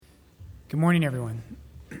Good morning, everyone.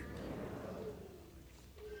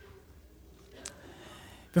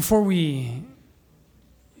 Before we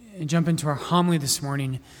jump into our homily this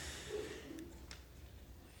morning,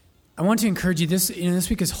 I want to encourage you. This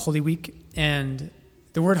week is Holy Week, and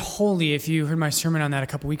the word holy, if you heard my sermon on that a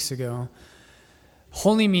couple weeks ago,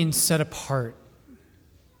 holy means set apart.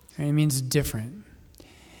 It means different.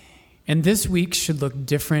 And this week should look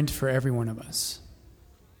different for every one of us.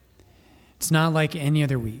 It's not like any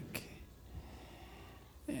other week.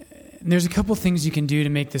 And there's a couple things you can do to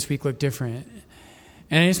make this week look different.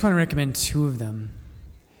 And I just want to recommend two of them.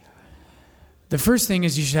 The first thing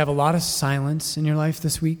is you should have a lot of silence in your life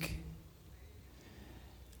this week.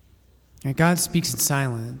 God speaks in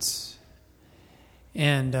silence.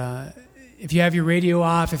 And if you have your radio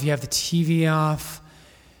off, if you have the TV off,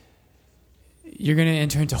 you're going to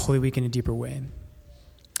enter into Holy Week in a deeper way.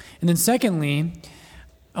 And then secondly,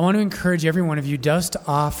 I want to encourage every one of you, dust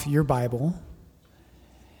off your Bible.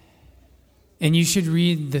 And you should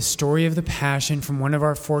read the story of the Passion from one of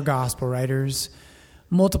our 4 gospel writers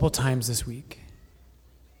multiple times this week.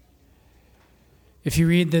 If you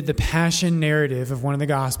read the Passion narrative of one of the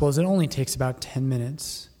Gospels, it only takes about 10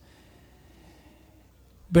 minutes.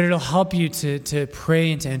 But it'll help you to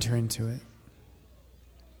pray and to enter into it.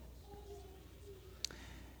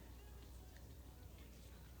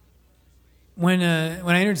 When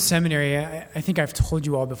I entered seminary, I think I've told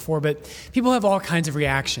you all before, but people have all kinds of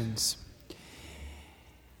reactions.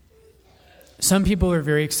 Some people are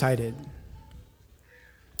very excited,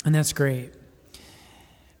 and that's great.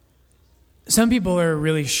 Some people are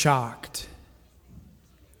really shocked,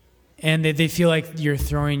 and they feel like you're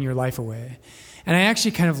throwing your life away. And I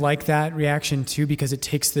actually kind of like that reaction too, because it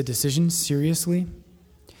takes the decision seriously.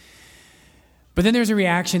 But then there's a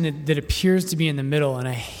reaction that appears to be in the middle, and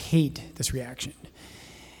I hate this reaction.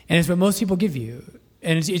 And it's what most people give you.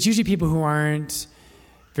 And it's usually people who aren't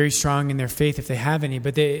very strong in their faith, if they have any,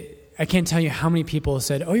 but I can't tell you how many people have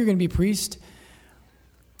said, "Oh, you're going to be a priest?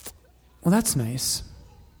 Well, that's nice."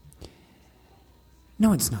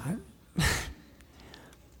 No, it's not.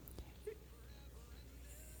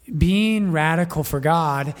 Being radical for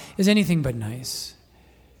God is anything but nice.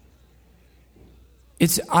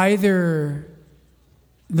 It's either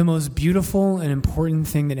the most beautiful and important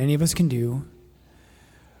thing that any of us can do,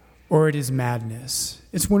 or it is madness.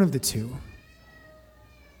 It's one of the two.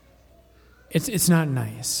 It's not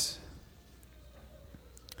nice.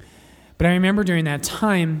 But I remember during that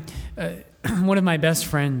time, one of my best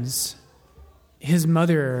friends, his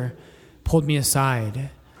mother pulled me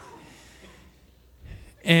aside.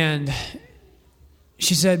 And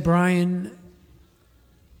she said, "Brian,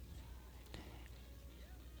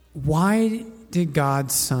 why did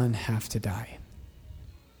God's Son have to die?"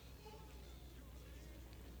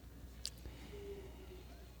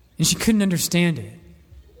 And she couldn't understand it.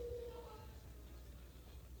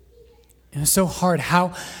 It was so hard.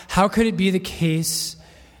 How could it be the case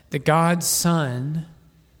that God's Son,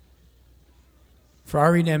 for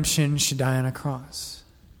our redemption, should die on a cross?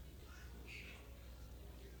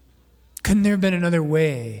 Couldn't there have been another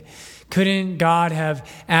way? Couldn't God have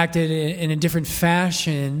acted in a different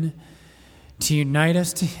fashion to unite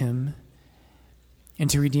us to Him and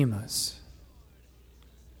to redeem us?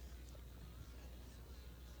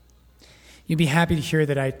 You'd be happy to hear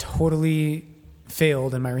that I totally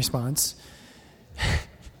failed in my response.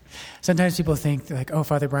 Sometimes people think, like, "Oh,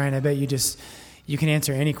 Father Brian, I bet you can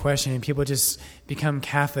answer any question," and people just become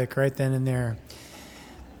Catholic right then and there.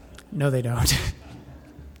 No, they don't.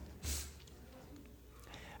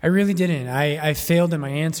 I really didn't. I failed in my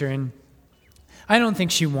answer, and I don't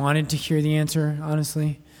think she wanted to hear the answer,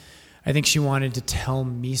 honestly. I think she wanted to tell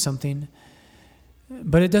me something.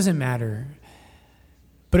 But it doesn't matter.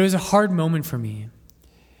 But it was a hard moment for me,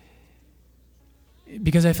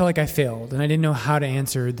 because I felt like I failed, and I didn't know how to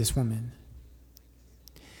answer this woman.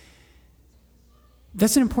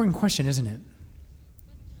 That's an important question, isn't it?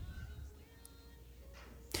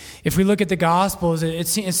 If we look at the Gospels,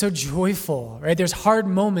 it's so joyful, right? There's hard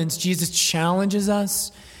moments. Jesus challenges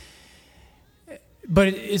us, but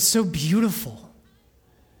it's so beautiful.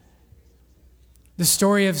 The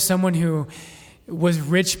story of someone who was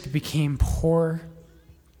rich but became poor,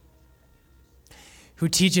 who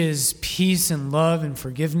teaches peace and love and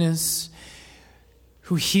forgiveness,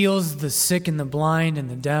 who heals the sick and the blind and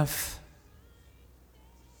the deaf.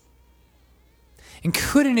 And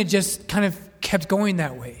couldn't it just kind of kept going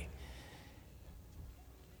that way?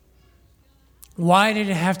 Why did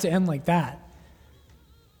it have to end like that?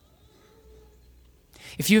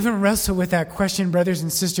 If you haven't wrestled with that question, brothers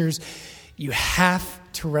and sisters, you have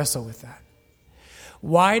to wrestle with that.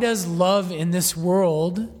 Why does love in this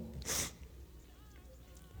world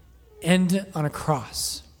end on a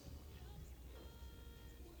cross.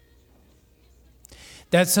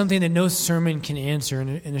 That's something that no sermon can answer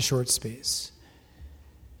in a short space.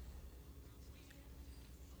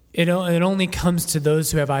 It only comes to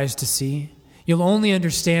those who have eyes to see. You'll only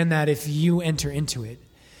understand that if you enter into it.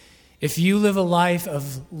 If you live a life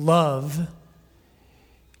of love,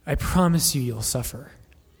 I promise you'll suffer.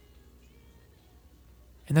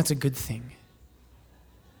 And that's a good thing.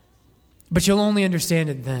 But you'll only understand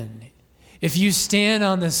it then. If you stand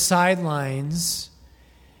on the sidelines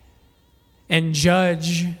and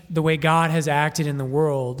judge the way God has acted in the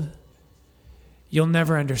world, you'll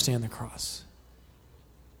never understand the cross.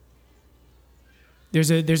 There's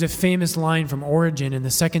a famous line from Origen in the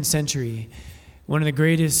 2nd century, one of the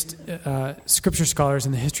greatest scripture scholars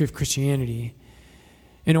in the history of Christianity.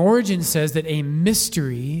 And Origen says that a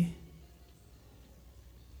mystery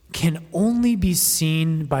can only be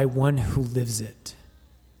seen by one who lives it.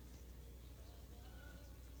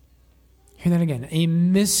 Hear that again. A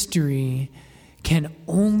mystery can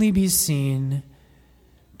only be seen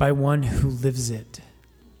by one who lives it.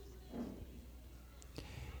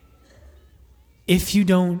 If you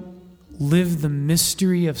don't live the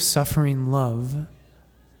mystery of suffering love,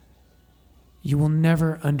 you will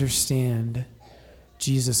never understand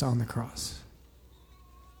Jesus on the cross.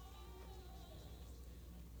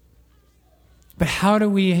 But how do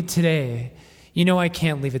we today? I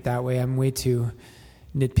can't leave it that way. I'm way too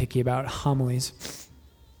nitpicky about homilies.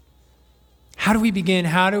 How do we begin?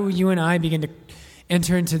 How do you and I begin to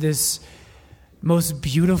enter into this most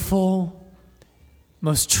beautiful,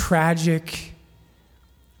 most tragic,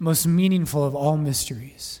 most meaningful of all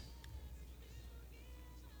mysteries?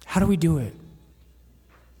 How do we do it?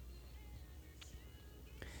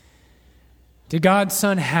 Did God's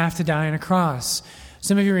Son have to die on a cross?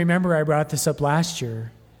 Some of you remember I brought this up last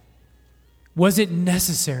year. Was it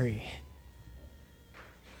necessary?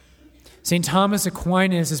 St. Thomas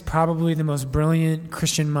Aquinas is probably the most brilliant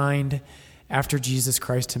Christian mind after Jesus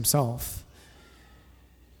Christ himself.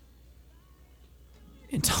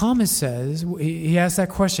 And Thomas says, he asks that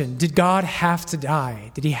question, did God have to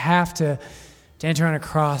die? Did he have to enter on a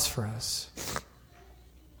cross for us?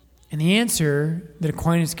 And the answer that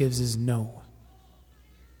Aquinas gives is no.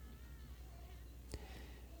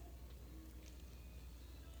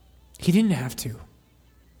 He didn't have to.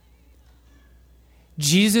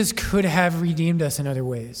 Jesus could have redeemed us in other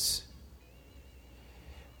ways.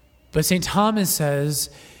 But St. Thomas says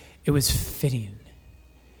it was fitting.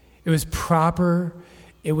 It was proper.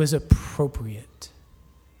 It was appropriate.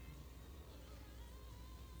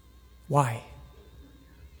 Why?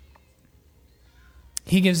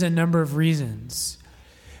 He gives a number of reasons.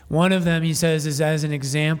 One of them, he says, is as an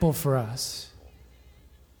example for us.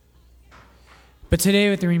 But today,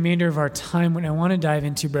 with the remainder of our time, what I want to dive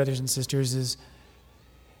into, brothers and sisters, is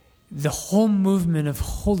the whole movement of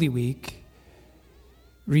Holy Week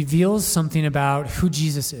reveals something about who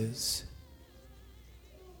Jesus is.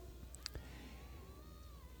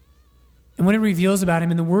 And what it reveals about him,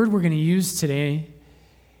 and the word we're going to use today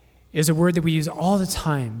is a word that we use all the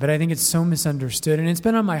time, but I think it's so misunderstood, and it's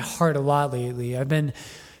been on my heart a lot lately. I've been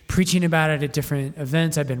preaching about it at different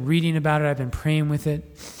events. I've been reading about it. I've been praying with it.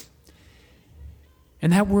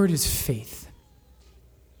 And that word is faith.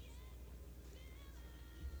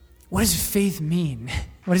 What does faith mean?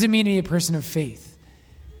 What does it mean to be a person of faith?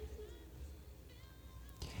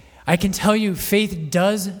 I can tell you, faith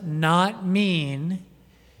does not mean,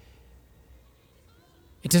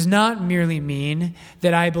 it does not merely mean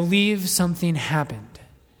that I believe something happened.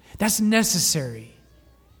 That's necessary.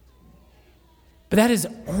 But that is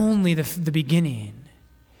only the beginning.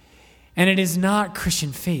 And it is not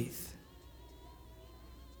Christian faith.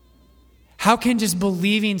 How can just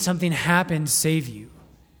believing something happened save you?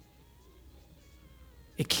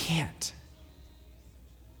 It can't.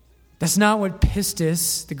 That's not what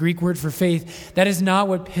pistis, the Greek word for faith, that is not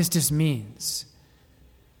what pistis means.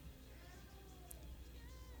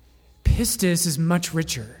 Pistis is much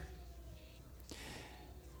richer.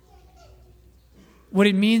 What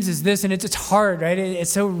it means is this, and it's hard, right?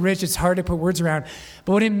 It's so rich, it's hard to put words around.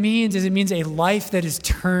 But what it means is it means a life that is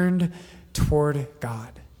turned toward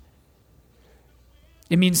God.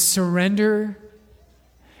 It means surrender.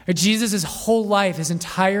 Jesus' whole life, his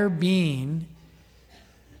entire being,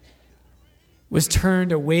 was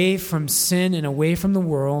turned away from sin and away from the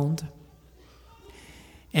world,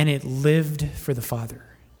 and it lived for the Father.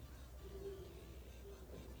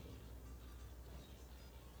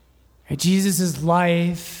 Jesus'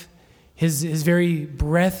 life, his very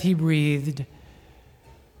breath he breathed,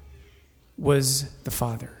 was the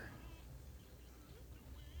Father.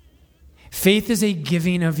 Faith is a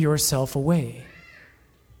giving of yourself away.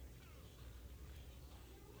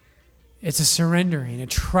 It's a surrendering, a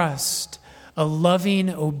trust, a loving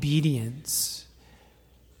obedience.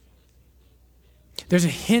 There's a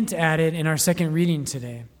hint at it in our second reading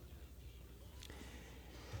today.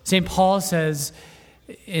 St. Paul says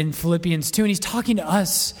in Philippians 2, and he's talking to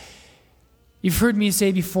us. You've heard me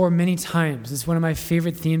say before many times, it's one of my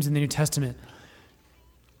favorite themes in the New Testament.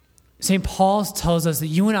 St. Paul tells us that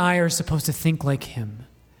you and I are supposed to think like him.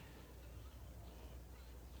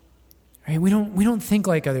 Right? We don't think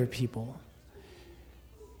like other people.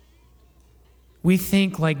 We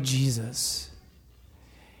think like Jesus.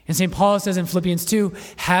 And St. Paul says in Philippians 2,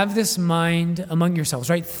 have this mind among yourselves,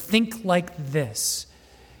 right? Think like this.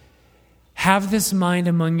 Have this mind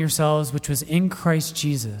among yourselves, which was in Christ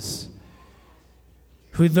Jesus,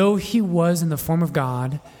 who though he was in the form of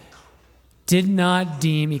God, did not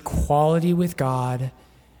deem equality with God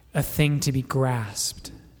a thing to be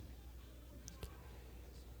grasped,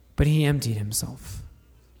 but he emptied himself.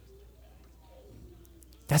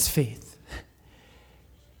 That's faith.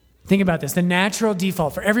 Think about this. The natural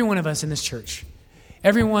default for every one of us in this church,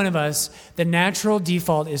 every one of us, the natural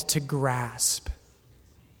default is to grasp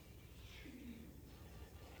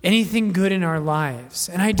anything good in our lives.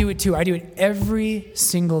 And I do it too. I do it every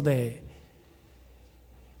single day.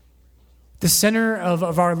 The center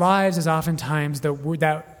of our lives is oftentimes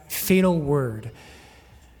that fatal word,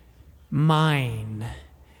 mine.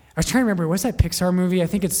 I was trying to remember, what's that Pixar movie? I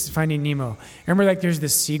think it's Finding Nemo. Remember, like, there's the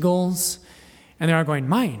seagulls, and they're all going,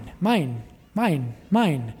 mine, mine, mine,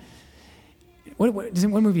 mine. What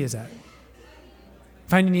movie is that?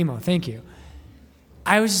 Finding Nemo, thank you.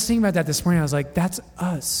 I was just thinking about that this morning. I was like, that's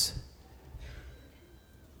us.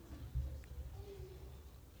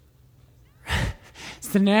 It's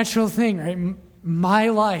the natural thing, right? My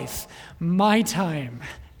life, my time,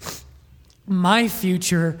 my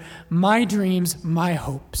future, my dreams, my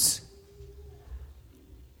hopes.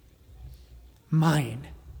 Mine.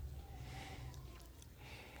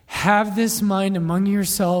 Have this mind among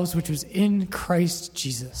yourselves, which was in Christ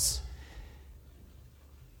Jesus,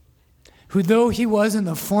 who though he was in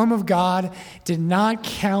the form of God, did not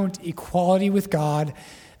count equality with God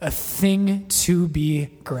a thing to be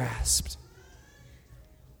grasped,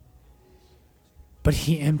 but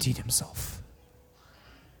he emptied himself.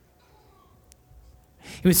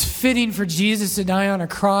 It was fitting for Jesus to die on a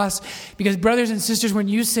cross because, brothers and sisters, when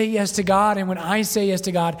you say yes to God and when I say yes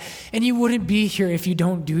to God, and you wouldn't be here if you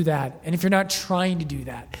don't do that and if you're not trying to do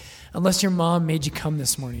that, unless your mom made you come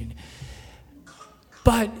this morning.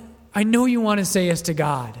 But I know you want to say yes to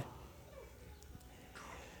God,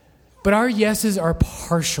 but our yeses are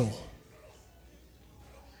partial.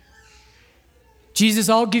 Jesus,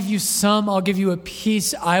 I'll give you some, I'll give you a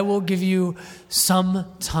piece, I will give you some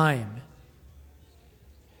time.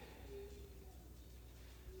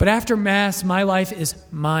 But after Mass, my life is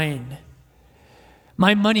mine.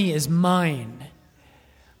 My money is mine.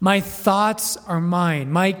 My thoughts are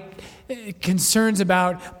mine. My concerns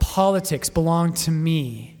about politics belong to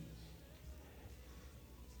me.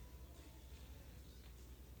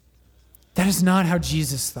 That is not how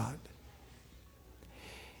Jesus thought.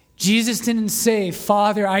 Jesus didn't say,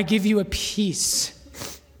 Father, I give you a piece.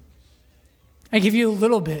 I give you a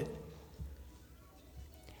little bit.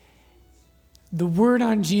 The word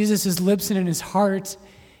on Jesus' lips and in his heart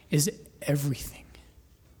is everything.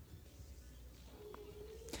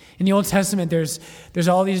 In the Old Testament, there's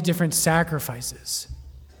all these different sacrifices.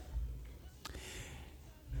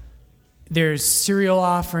 There's cereal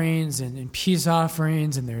offerings and peace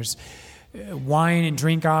offerings, and there's wine and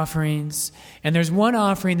drink offerings. And there's one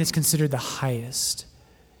offering that's considered the highest.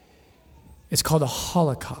 It's called a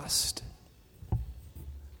holocaust.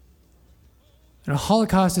 And a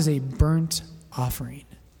holocaust is a burnt offering.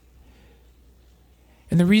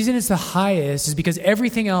 And the reason it's the highest is because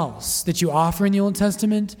everything else that you offer in the Old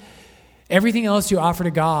Testament, everything else you offer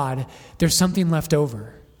to God, there's something left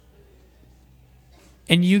over.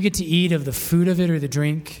 And you get to eat of the food of it or the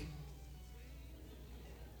drink.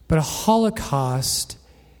 But a holocaust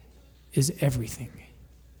is everything.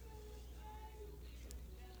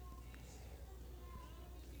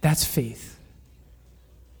 That's faith.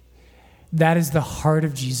 That is the heart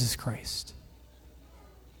of Jesus Christ,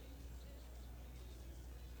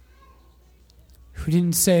 who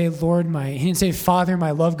didn't say, he didn't say, Father,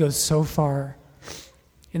 my love goes so far.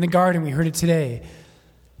 In the garden, we heard it today.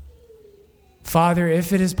 Father,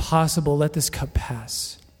 if it is possible, let this cup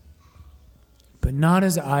pass. But not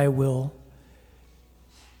as I will,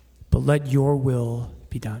 but let your will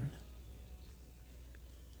be done.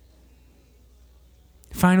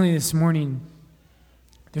 Finally, this morning,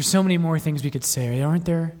 There's so many more things we could say, aren't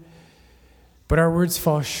there? But our words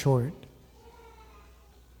fall short.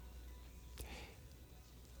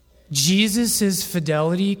 Jesus'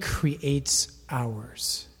 fidelity creates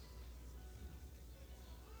ours.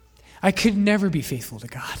 I could never be faithful to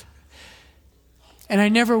God. And I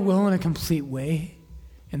never will in a complete way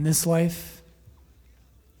in this life.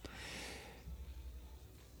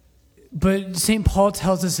 But St. Paul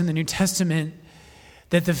tells us in the New Testament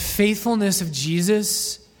that the faithfulness of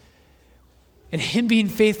Jesus and him being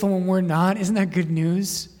faithful when we're not, isn't that good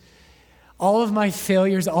news? All of my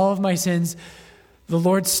failures, all of my sins, the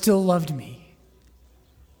Lord still loved me.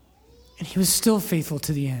 And he was still faithful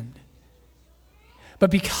to the end.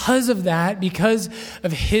 But because of that, because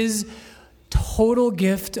of his total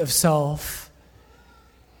gift of self,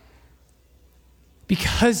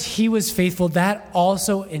 because he was faithful, that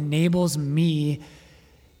also enables me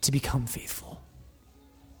to become faithful.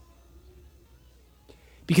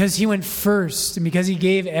 Because he went first and because he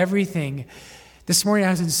gave everything. This morning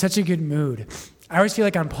I was in such a good mood. I always feel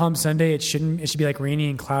like on Palm Sunday it should be like rainy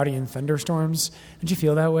and cloudy and thunderstorms. Don't you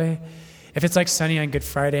feel that way? If it's like sunny on Good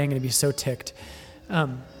Friday, I'm going to be so ticked.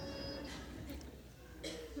 But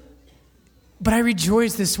I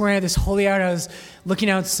rejoiced this morning at this holy hour. I was looking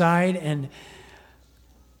outside and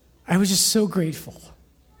I was just so grateful.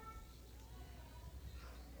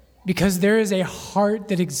 Because there is a heart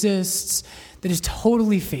that exists that is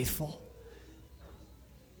totally faithful,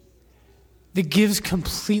 that gives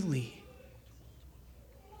completely.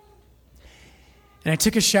 And I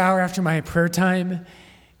took a shower after my prayer time,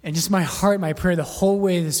 and just my heart, my prayer the whole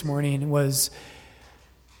way this morning was,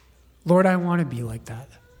 Lord, I want to be like that.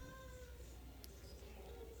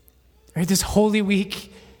 Right, this Holy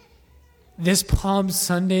Week, this Palm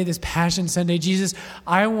Sunday, this Passion Sunday, Jesus,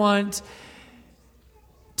 I want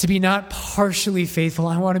to be not partially faithful.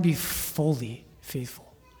 I want to be fully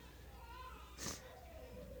faithful.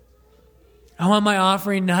 I want my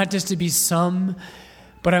offering not just to be some,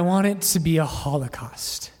 but I want it to be a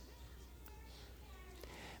holocaust.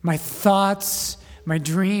 My thoughts, my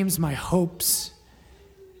dreams, my hopes,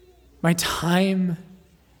 my time,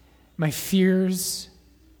 my fears.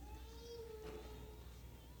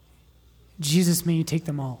 Jesus, may you take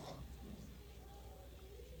them all.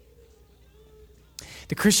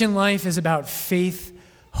 The Christian life is about faith,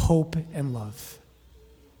 hope, and love.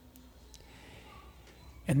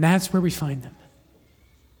 And that's where we find them.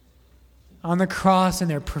 On the cross, in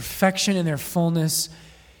their perfection and their fullness,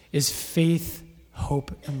 is faith,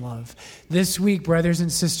 hope, and love. This week, brothers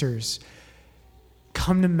and sisters,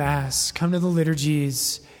 come to Mass, come to the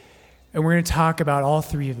liturgies, and we're going to talk about all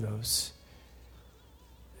three of those.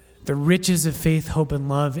 The riches of faith, hope, and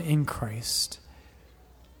love in Christ.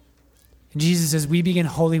 And Jesus, as we begin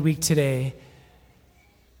Holy Week today,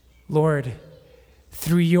 Lord,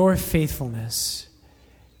 through your faithfulness,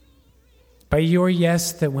 by your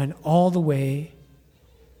yes that went all the way,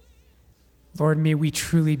 Lord, may we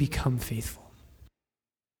truly become faithful.